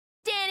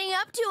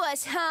up to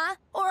us, huh?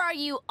 Or are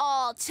you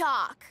all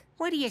talk?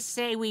 What do you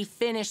say we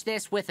finish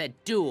this with a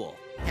duel?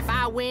 If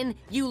I win,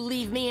 you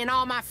leave me and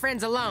all my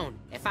friends alone.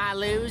 If I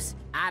lose,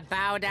 I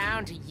bow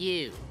down to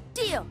you.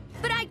 Deal,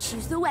 but I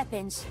choose the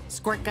weapons.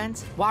 Squirt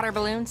guns, water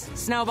balloons,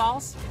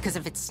 snowballs? Because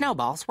if it's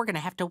snowballs, we're gonna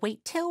have to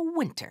wait till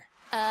winter.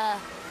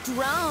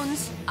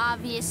 Drones,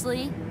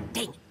 obviously.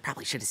 Dang,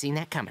 probably should have seen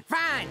that coming.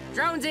 Fine,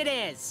 drones it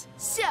is.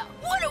 So,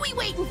 what are we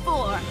waiting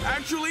for?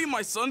 Actually,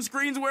 my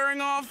sunscreen's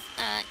wearing off.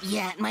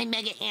 Yeah, my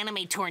Mega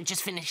Anime Torrent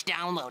just finished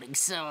downloading,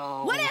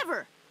 so...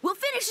 Whatever. We'll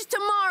finish this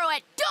tomorrow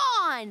at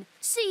dawn.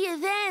 See you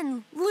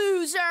then,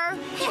 loser.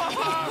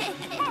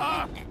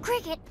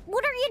 Cricket,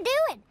 what are you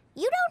doing?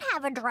 You don't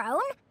have a drone.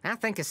 I'll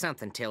think of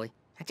something, Tilly.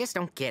 I just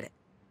don't get it.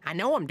 I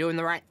know I'm doing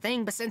the right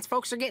thing, but since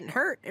folks are getting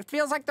hurt, it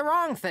feels like the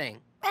wrong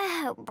thing.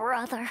 Oh,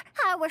 brother,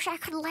 I wish I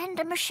could lend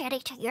a machete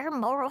to your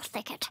moral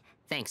thicket.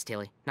 Thanks,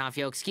 Tilly. Now, if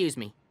you'll excuse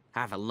me,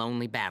 I have a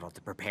lonely battle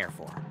to prepare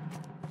for.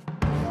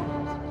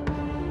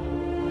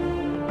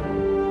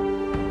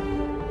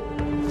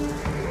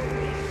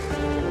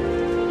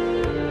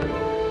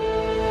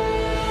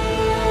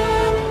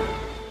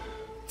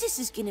 This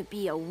is gonna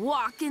be a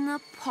walk in the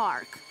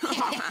park. Yeah,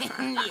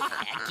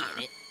 I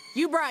get it.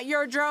 You brought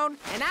your drone,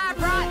 and I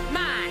brought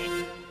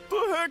mine.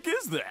 The heck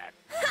is that?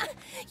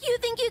 You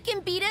think you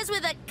can beat us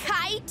with a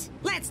kite?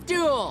 Let's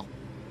duel.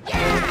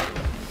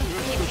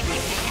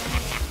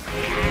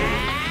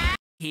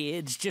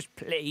 Kids just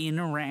playing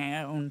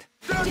around.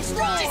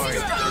 Destroy!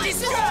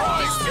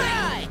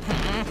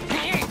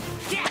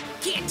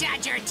 Can't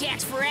dodge our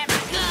attacks forever.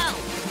 Go!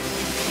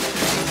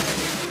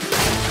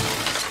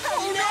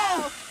 Oh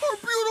no! Our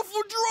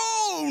beautiful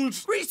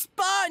drones!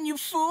 Respawn, you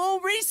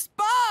fool!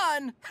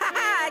 Respawn! Ha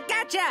ha!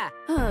 Gotcha!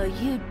 Oh,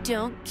 you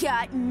don't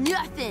got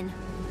nothing.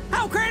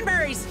 Oh,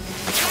 cranberries!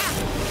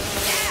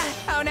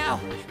 Oh no,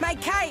 my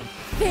kite!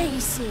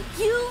 Face it,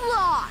 you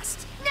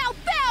lost. Now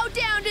bow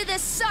down to the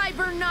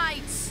Cyber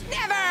Knights.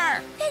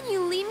 Never! Then you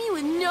leave me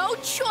with no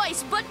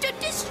choice but to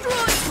destroy.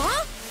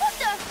 Huh? What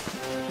the?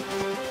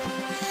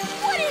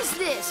 What is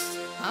this?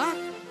 Huh?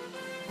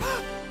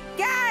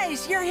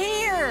 Guys, you're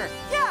here!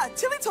 Yeah,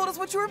 Tilly told us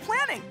what you were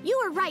planning. You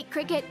were right,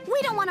 Cricket.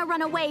 We don't want to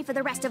run away for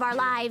the rest of our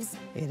lives.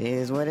 It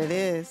is what it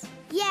is.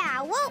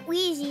 Yeah, what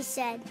Wheezy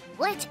said.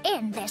 Let's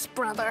end this,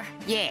 brother.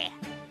 Yeah,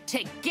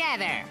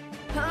 together!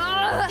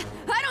 I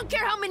don't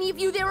care how many of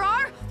you there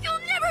are. You'll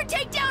never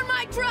take down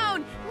my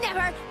drone.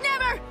 Never,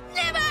 never,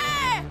 never!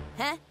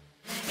 Huh?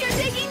 You're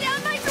taking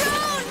down my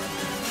drone!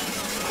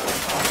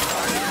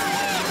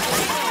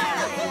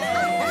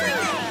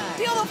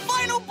 Deal the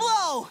final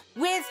blow!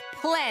 With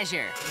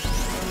pleasure.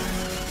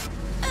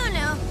 Oh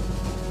no.